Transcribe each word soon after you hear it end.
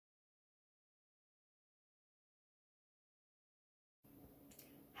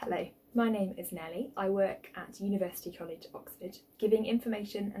Hello, my name is Nelli. I work at University College, Oxford, giving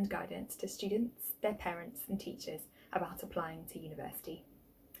information and guidance to students, their parents and teachers about applying to university.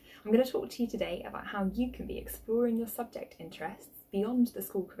 I'm going to talk to you today about how you can be exploring your subject interests beyond the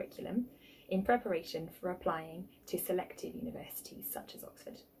school curriculum in preparation for applying to selected universities such as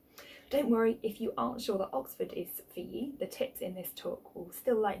Oxford. Don't worry if you aren't sure that Oxford is for you, the tips in this talk will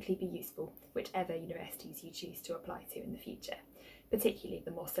still likely be useful whichever universities you choose to apply to in the future, particularly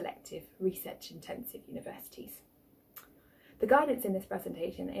the more selective, research-intensive universities. The guidance in this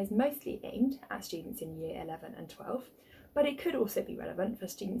presentation is mostly aimed at students in Year 11 and 12, but it could also be relevant for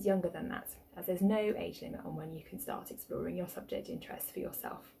students younger than that, as there's no age limit on when you can start exploring your subject interests for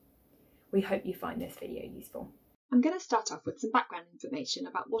yourself. We hope you find this video useful. I'm going to start off with some background information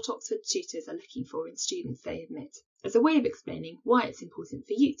about what Oxford tutors are looking for in students they admit, as a way of explaining why it's important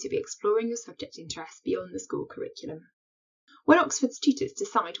for you to be exploring your subject interests beyond the school curriculum. When Oxford's tutors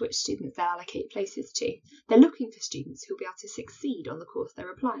decide which students they'll allocate places to, they're looking for students who'll be able to succeed on the course they're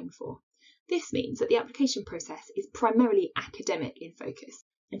applying for. This means that the application process is primarily academic in focus,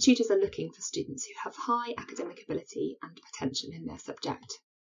 and tutors are looking for students who have high academic ability and potential in their subject.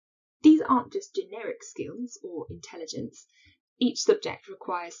 These aren't just generic skills or intelligence. Each subject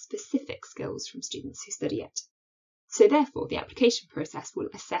requires specific skills from students who study it. So therefore, the application process will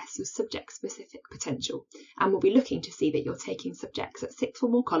assess your subject-specific potential and will be looking to see that you're taking subjects at sixth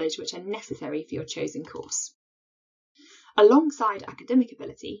form or college which are necessary for your chosen course. Alongside academic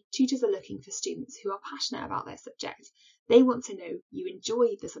ability, tutors are looking for students who are passionate about their subject. They want to know you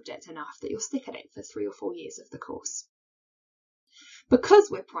enjoy the subject enough that you'll stick at it for 3 or 4 years of the course. Because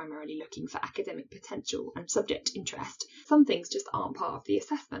we're primarily looking for academic potential and subject interest, some things just aren't part of the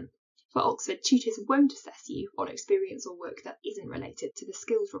assessment. For Oxford, tutors won't assess you on experience or work that isn't related to the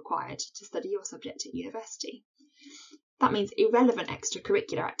skills required to study your subject at university. That means irrelevant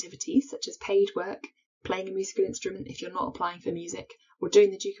extracurricular activities such as paid work, playing a musical instrument if you're not applying for music, or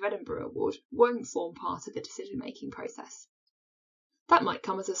doing the Duke of Edinburgh Award won't form part of the decision-making process. That might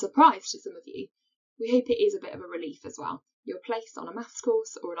come as a surprise to some of you. We hope it is a bit of a relief as well. Your place on a maths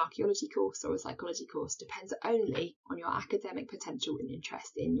course or an archaeology course or a psychology course depends only on your academic potential and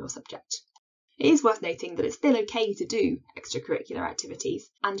interest in your subject. It is worth noting that it's still okay to do extracurricular activities,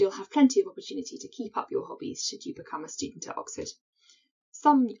 and you'll have plenty of opportunity to keep up your hobbies should you become a student at Oxford.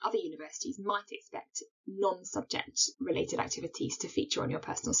 Some other universities might expect non-subject related activities to feature on your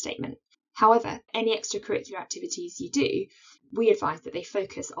personal statement. However, any extracurricular activities you do, we advise that they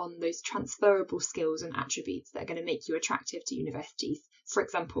focus on those transferable skills and attributes that are going to make you attractive to universities. For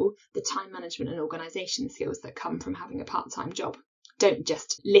example, the time management and organisation skills that come from having a part-time job. Don't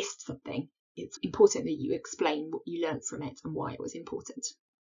just list something. It's important that you explain what you learnt from it and why it was important.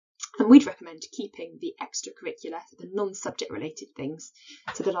 And we'd recommend keeping the extracurricular, the non-subject related things,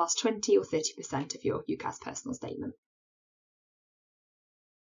 to the last 20 or 30% of your UCAS personal statement.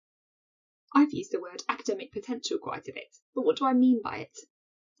 I've used the word academic potential quite a bit, but what do I mean by it?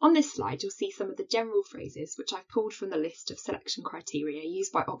 On this slide, you'll see some of the general phrases which I've pulled from the list of selection criteria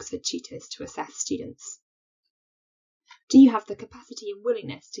used by Oxford tutors to assess students. Do you have the capacity and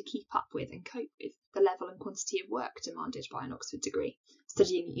willingness to keep up with and cope with the level and quantity of work demanded by an Oxford degree?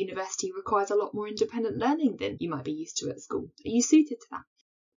 Studying at university requires a lot more independent learning than you might be used to at school. Are you suited to that?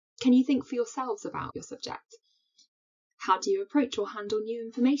 Can you think for yourselves about your subject? How do you approach or handle new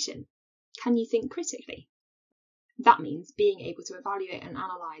information? Can you think critically? That means being able to evaluate and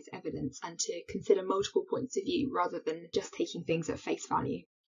analyse evidence and to consider multiple points of view rather than just taking things at face value.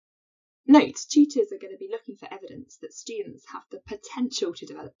 Note, tutors are going to be looking for evidence that students have the potential to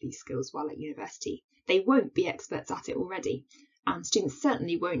develop these skills while at university. They won't be experts at it already, and students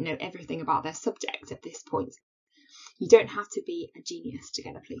certainly won't know everything about their subject at this point. You don't have to be a genius to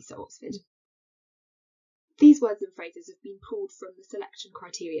get a place at Oxford. These words and phrases have been pulled from the selection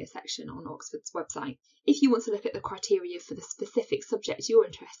criteria section on Oxford's website. If you want to look at the criteria for the specific subject you're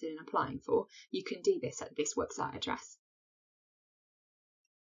interested in applying for, you can do this at this website address.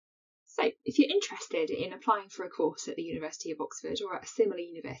 So, if you're interested in applying for a course at the University of Oxford or at a similar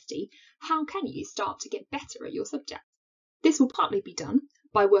university, how can you start to get better at your subject? This will partly be done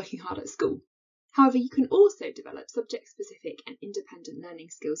by working hard at school. However, you can also develop subject-specific and independent learning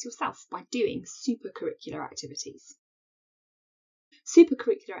skills yourself by doing supercurricular activities.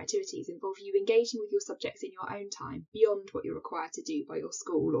 Supercurricular activities involve you engaging with your subjects in your own time, beyond what you're required to do by your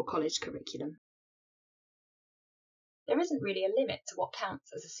school or college curriculum. There isn't really a limit to what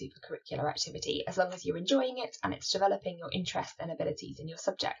counts as a supercurricular activity, as long as you're enjoying it and it's developing your interest and abilities in your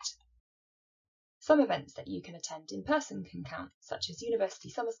subject. Some events that you can attend in person can count, such as university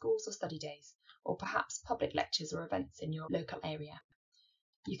summer schools or study days, or perhaps public lectures or events in your local area.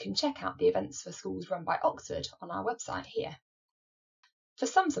 You can check out the events for schools run by Oxford on our website here. For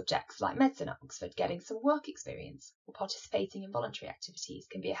some subjects, like medicine at Oxford, getting some work experience or participating in voluntary activities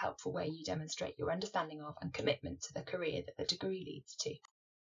can be a helpful way you demonstrate your understanding of and commitment to the career that the degree leads to.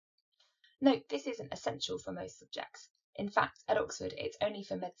 Note, this isn't essential for most subjects. In fact, at Oxford, it's only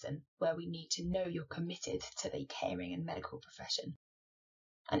for medicine where we need to know you're committed to the caring and medical profession.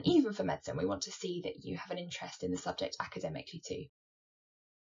 And even for medicine, we want to see that you have an interest in the subject academically too.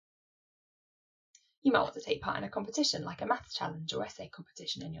 You might want to take part in a competition like a maths challenge or essay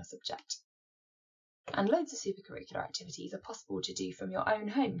competition in your subject. And loads of supercurricular activities are possible to do from your own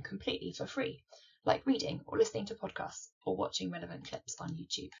home completely for free, like reading or listening to podcasts or watching relevant clips on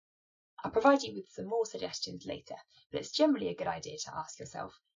YouTube. I'll provide you with some more suggestions later, but it's generally a good idea to ask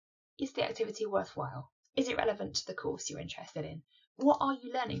yourself, is the activity worthwhile? Is it relevant to the course you're interested in? What are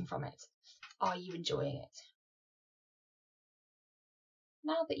you learning from it? Are you enjoying it?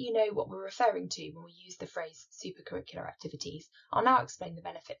 Now that you know what we're referring to when we use the phrase supercurricular activities, I'll now explain the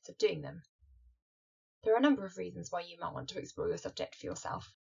benefits of doing them. There are a number of reasons why you might want to explore your subject for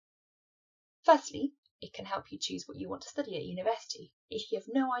yourself. Firstly, it can help you choose what you want to study at university. If you have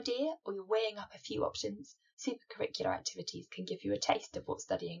no idea or you're weighing up a few options, supercurricular activities can give you a taste of what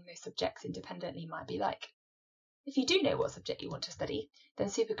studying those subjects independently might be like. If you do know what subject you want to study, then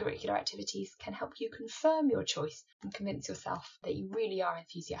supercurricular activities can help you confirm your choice and convince yourself that you really are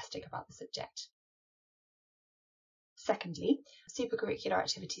enthusiastic about the subject. Secondly, supercurricular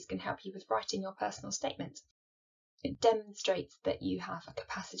activities can help you with writing your personal statement. It demonstrates that you have a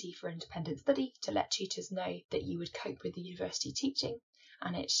capacity for independent study to let tutors know that you would cope with the university teaching,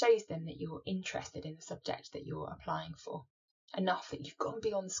 and it shows them that you're interested in the subject that you're applying for, enough that you've gone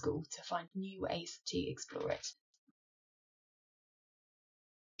beyond school to find new ways to explore it.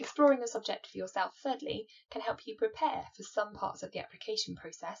 Exploring a subject for yourself, thirdly, can help you prepare for some parts of the application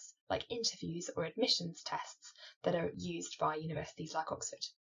process, like interviews or admissions tests that are used by universities like Oxford.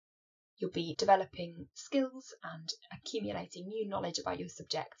 You'll be developing skills and accumulating new knowledge about your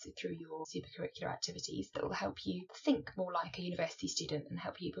subject through your supercurricular activities that will help you think more like a university student and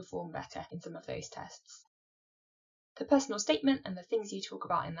help you perform better in some of those tests. The personal statement and the things you talk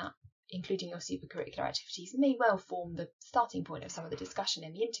about in that, including your supercurricular activities, may well form the starting point of some of the discussion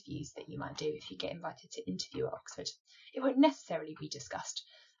in the interviews that you might do if you get invited to interview at Oxford. It won't necessarily be discussed,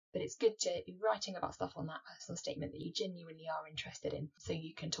 but it's good to be writing about stuff on that personal statement that you genuinely are interested in, so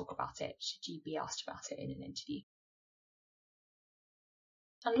you can talk about it should you be asked about it in an interview.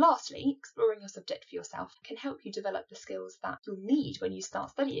 And lastly, exploring your subject for yourself can help you develop the skills that you'll need when you start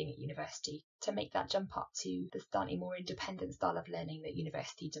studying at university to make that jump up to the slightly more independent style of learning that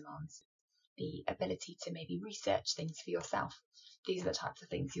university demands. The ability to maybe research things for yourself. These are the types of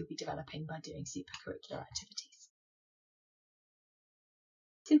things you'll be developing by doing supercurricular activities.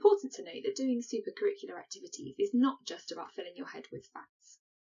 It's important to note that doing supercurricular activities is not just about filling your head with facts.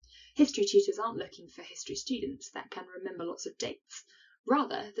 History tutors aren't looking for history students that can remember lots of dates.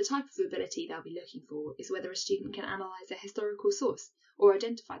 Rather, the type of ability they'll be looking for is whether a student can analyse a historical source or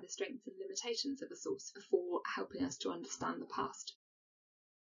identify the strengths and limitations of a source before helping us to understand the past.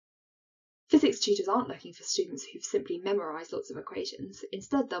 Physics tutors aren't looking for students who've simply memorised lots of equations.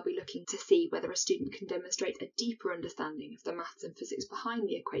 Instead, they'll be looking to see whether a student can demonstrate a deeper understanding of the maths and physics behind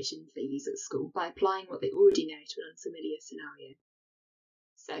the equations they use at school by applying what they already know to an unfamiliar scenario.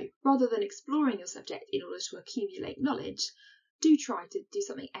 So, rather than exploring your subject in order to accumulate knowledge, do try to do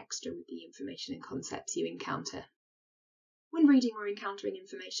something extra with the information and concepts you encounter. When reading or encountering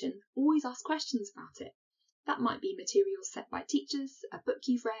information, always ask questions about it. That might be materials set by teachers, a book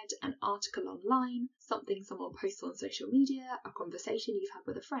you've read, an article online, something someone posts on social media, a conversation you've had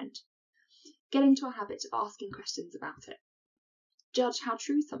with a friend. Get into a habit of asking questions about it. Judge how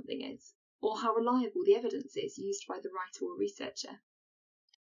true something is, or how reliable the evidence is used by the writer or researcher.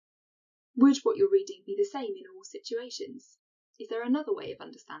 Would what you're reading be the same in all situations? Is there another way of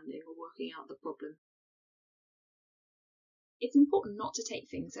understanding or working out the problem? It's important not to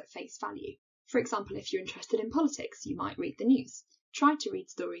take things at face value. For example, if you're interested in politics, you might read the news. Try to read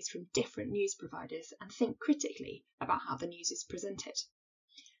stories from different news providers and think critically about how the news is presented.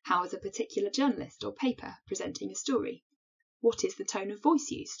 How is a particular journalist or paper presenting a story? What is the tone of voice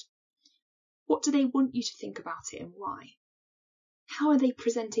used? What do they want you to think about it and why? How are they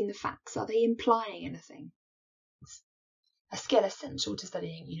presenting the facts? Are they implying anything? A skill essential to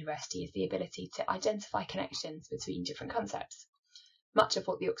studying at university is the ability to identify connections between different concepts. Much of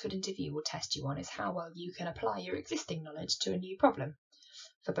what the Oxford interview will test you on is how well you can apply your existing knowledge to a new problem.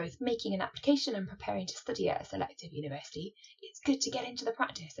 For both making an application and preparing to study at a selective university, it's good to get into the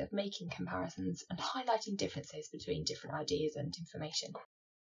practice of making comparisons and highlighting differences between different ideas and information.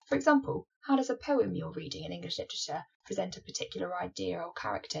 For example, how does a poem you're reading in English literature present a particular idea or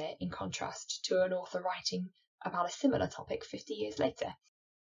character in contrast to an author writing about a similar topic 50 years later?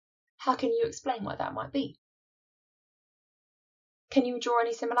 How can you explain why that might be? Can you draw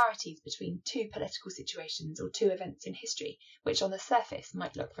any similarities between two political situations or two events in history, which on the surface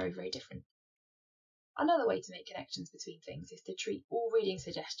might look very, very different? Another way to make connections between things is to treat all reading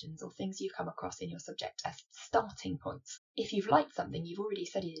suggestions or things you've come across in your subject as starting points. If you've liked something you've already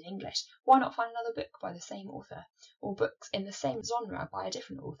studied in English, why not find another book by the same author, or books in the same genre by a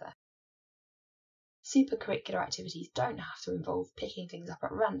different author? Supercurricular activities don't have to involve picking things up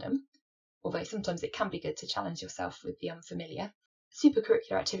at random, although sometimes it can be good to challenge yourself with the unfamiliar.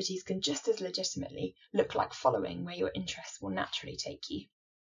 Supercurricular activities can just as legitimately look like following where your interests will naturally take you.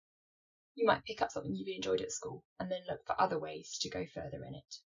 You might pick up something you've enjoyed at school and then look for other ways to go further in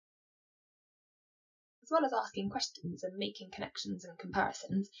it. As well as asking questions and making connections and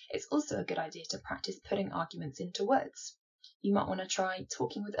comparisons, it's also a good idea to practice putting arguments into words. You might want to try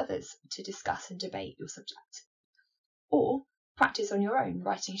talking with others to discuss and debate your subject. Or practice on your own,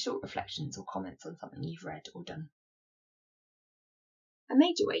 writing short reflections or comments on something you've read or done. A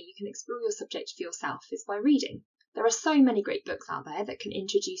major way you can explore your subject for yourself is by reading. There are so many great books out there that can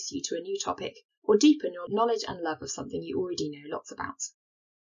introduce you to a new topic or deepen your knowledge and love of something you already know lots about.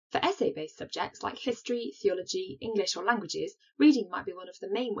 For essay-based subjects like history, theology, English or languages, reading might be one of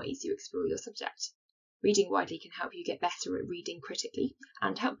the main ways you explore your subject. Reading widely can help you get better at reading critically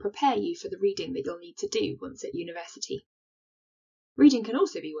and help prepare you for the reading that you'll need to do once at university. Reading can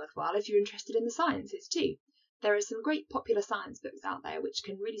also be worthwhile if you're interested in the sciences too. There are some great popular science books out there which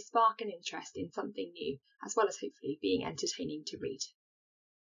can really spark an interest in something new, as well as hopefully being entertaining to read.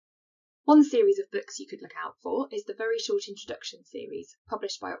 One series of books you could look out for is the Very Short Introduction series,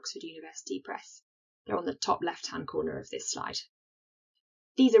 published by Oxford University Press. They're on the top left-hand corner of this slide.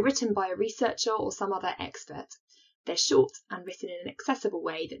 These are written by a researcher or some other expert. They're short and written in an accessible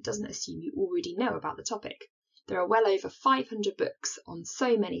way that doesn't assume you already know about the topic. There are well over 500 books on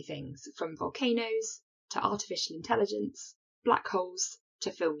so many things, from volcanoes to artificial intelligence, black holes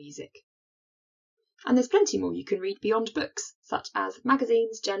to film music. And there's plenty more you can read beyond books, such as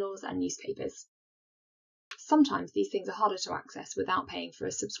magazines, journals and newspapers. Sometimes these things are harder to access without paying for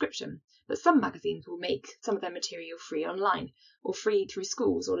a subscription, but some magazines will make some of their material free online, or free through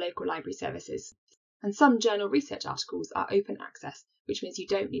schools or local library services. And some journal research articles are open access, which means you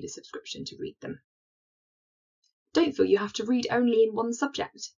don't need a subscription to read them. Don't feel you have to read only in one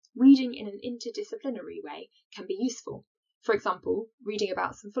subject. Reading in an interdisciplinary way can be useful. For example, reading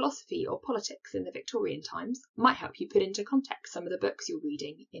about some philosophy or politics in the Victorian times might help you put into context some of the books you're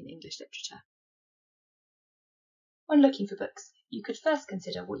reading in English literature. When looking for books, you could first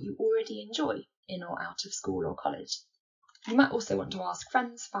consider what you already enjoy in or out of school or college. You might also want to ask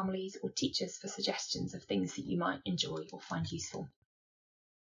friends, families or teachers for suggestions of things that you might enjoy or find useful.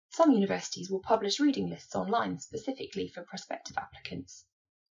 Some universities will publish reading lists online specifically for prospective applicants.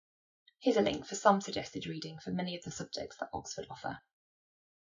 Here's a link for some suggested reading for many of the subjects that Oxford offer.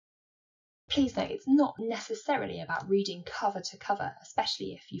 Please note it's not necessarily about reading cover to cover,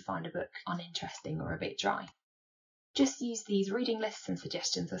 especially if you find a book uninteresting or a bit dry. Just use these reading lists and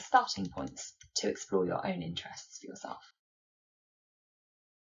suggestions as starting points to explore your own interests for yourself.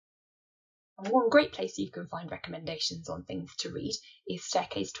 And one great place you can find recommendations on things to read is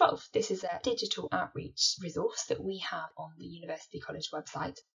Staircase 12. This is a digital outreach resource that we have on the University College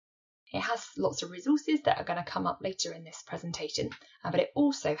website. It has lots of resources that are going to come up later in this presentation, but it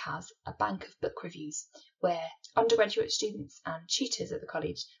also has a bank of book reviews where undergraduate students and tutors at the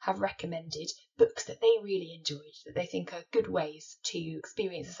college have recommended books that they really enjoyed, that they think are good ways to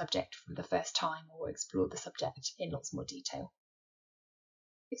experience a subject for the first time or explore the subject in lots more detail.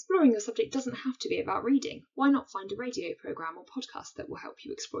 Exploring your subject doesn't have to be about reading. Why not find a radio programme or podcast that will help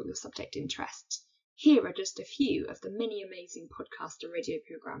you explore your subject interests? Here are just a few of the many amazing podcast and radio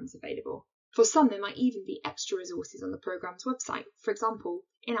programmes available. For some, there might even be extra resources on the programme's website. For example,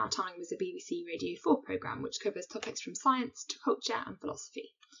 In Our Time was a BBC Radio 4 programme which covers topics from science to culture and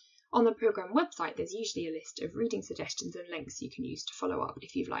philosophy. On the programme website, there's usually a list of reading suggestions and links you can use to follow up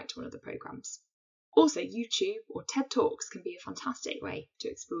if you've liked one of the programmes. Also, YouTube or TED Talks can be a fantastic way to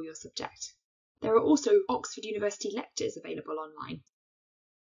explore your subject. There are also Oxford University lectures available online.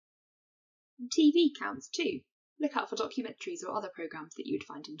 And TV counts too. Look out for documentaries or other programmes that you would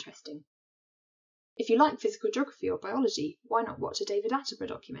find interesting. If you like physical geography or biology, why not watch a David Attenborough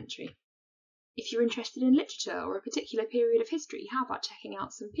documentary? If you're interested in literature or a particular period of history, how about checking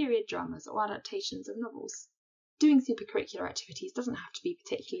out some period dramas or adaptations of novels? Doing supercurricular activities doesn't have to be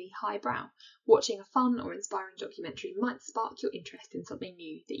particularly highbrow. Watching a fun or inspiring documentary might spark your interest in something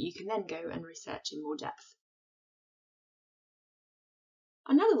new that you can then go and research in more depth.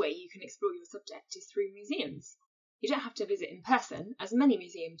 Another way you can explore your subject is through museums. You don't have to visit in person, as many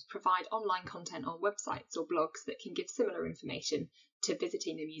museums provide online content on websites or blogs that can give similar information to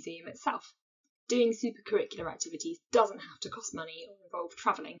visiting the museum itself. Doing supercurricular activities doesn't have to cost money or involve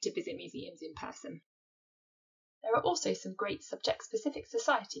travelling to visit museums in person. There are also some great subject-specific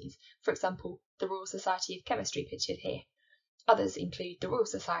societies, for example, the Royal Society of Chemistry pictured here. Others include the Royal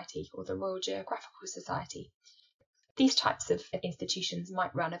Society or the Royal Geographical Society. These types of institutions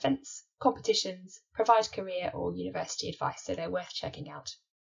might run events, competitions, provide career or university advice, so they're worth checking out.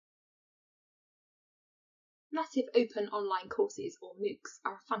 Massive open online courses, or MOOCs,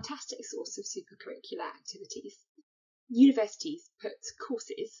 are a fantastic source of supercurricular activities. Universities put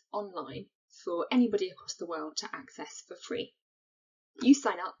courses online for anybody across the world to access for free. You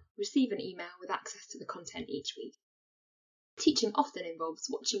sign up, receive an email with access to the content each week. Teaching often involves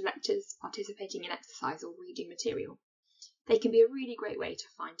watching lectures, participating in exercise or reading material. They can be a really great way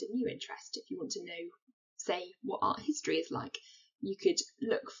to find a new interest. If you want to know, say, what art history is like, you could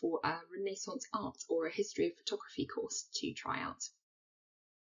look for a Renaissance art or a history of photography course to try out.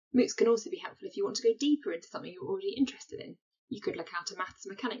 MOOCs can also be helpful if you want to go deeper into something you're already interested in. You could look out a maths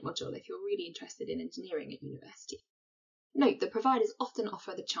mechanic module if you're really interested in engineering at university. Note that providers often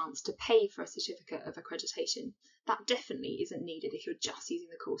offer the chance to pay for a certificate of accreditation. That definitely isn't needed if you're just using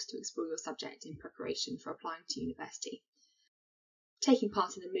the course to explore your subject in preparation for applying to university. Taking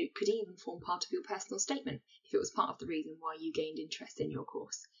part in the MOOC could even form part of your personal statement if it was part of the reason why you gained interest in your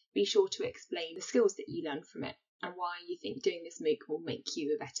course. Be sure to explain the skills that you learned from it and why you think doing this MOOC will make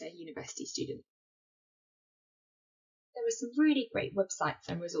you a better university student. There are some really great websites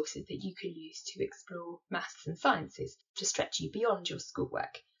and resources that you can use to explore maths and sciences to stretch you beyond your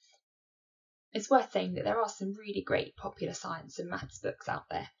schoolwork. It's worth saying that there are some really great popular science and maths books out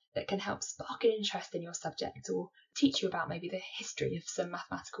there that can help spark an interest in your subject or teach you about maybe the history of some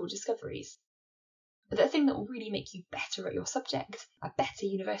mathematical discoveries. But the thing that will really make you better at your subject, a better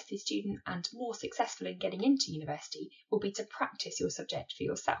university student and more successful in getting into university will be to practice your subject for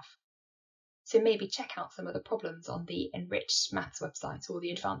yourself. So maybe check out some of the problems on the Enriched Maths website or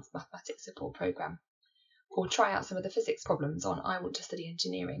the Advanced Mathematics Support Programme, or try out some of the physics problems on I Want to Study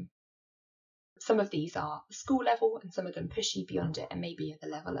Engineering. Some of these are school level and some of them push you beyond it and maybe at the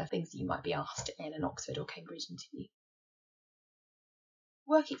level of things that you might be asked in an Oxford or Cambridge interview.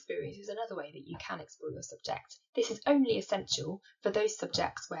 Work experience is another way that you can explore your subject. This is only essential for those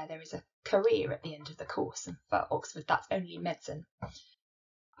subjects where there is a career at the end of the course, and for Oxford that's only medicine.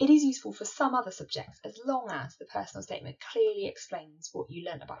 It is useful for some other subjects as long as the personal statement clearly explains what you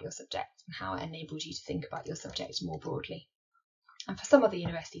learnt about your subject and how it enables you to think about your subject more broadly. And for some other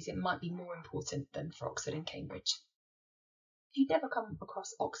universities it might be more important than for Oxford and Cambridge. If you've never come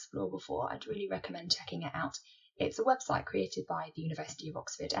across Oxflore before, I'd really recommend checking it out. It's a website created by the University of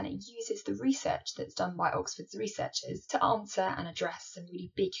Oxford and it uses the research that's done by Oxford's researchers to answer and address some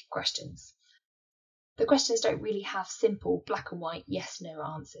really big questions. The questions don't really have simple black and white yes/no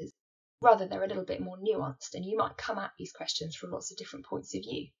answers. Rather, they're a little bit more nuanced and you might come at these questions from lots of different points of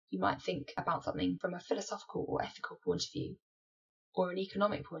view. You might think about something from a philosophical or ethical point of view, or an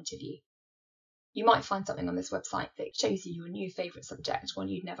economic point of view. You might find something on this website that shows you your new favourite subject, one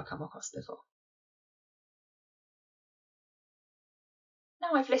you'd never come across before.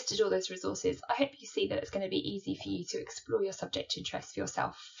 Now I've listed all those resources, I hope you see that it's going to be easy for you to explore your subject interest for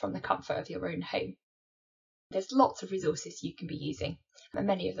yourself from the comfort of your own home. There's lots of resources you can be using, and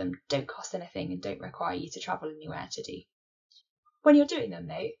many of them don't cost anything and don't require you to travel anywhere to do. When you're doing them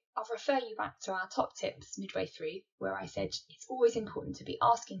though, I'll refer you back to our top tips midway through, where I said it's always important to be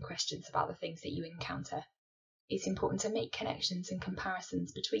asking questions about the things that you encounter. It's important to make connections and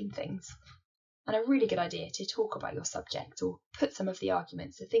comparisons between things. And a really good idea to talk about your subject or put some of the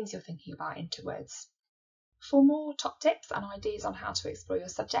arguments, the things you're thinking about, into words. For more top tips and ideas on how to explore your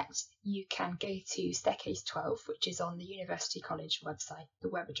subject, you can go to Staircase 12, which is on the University College website. The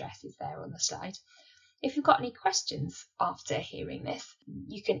web address is there on the slide. If you've got any questions after hearing this,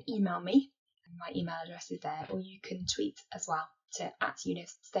 you can email me. My email address is there, or you can tweet as well to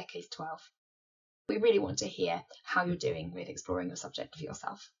 @UnivStaircase12. We really want to hear how you're doing with exploring your subject for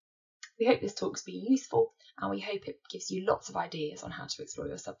yourself. We hope this talk's been useful and we hope it gives you lots of ideas on how to explore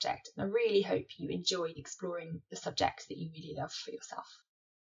your subject. And I really hope you enjoyed exploring the subjects that you really love for yourself.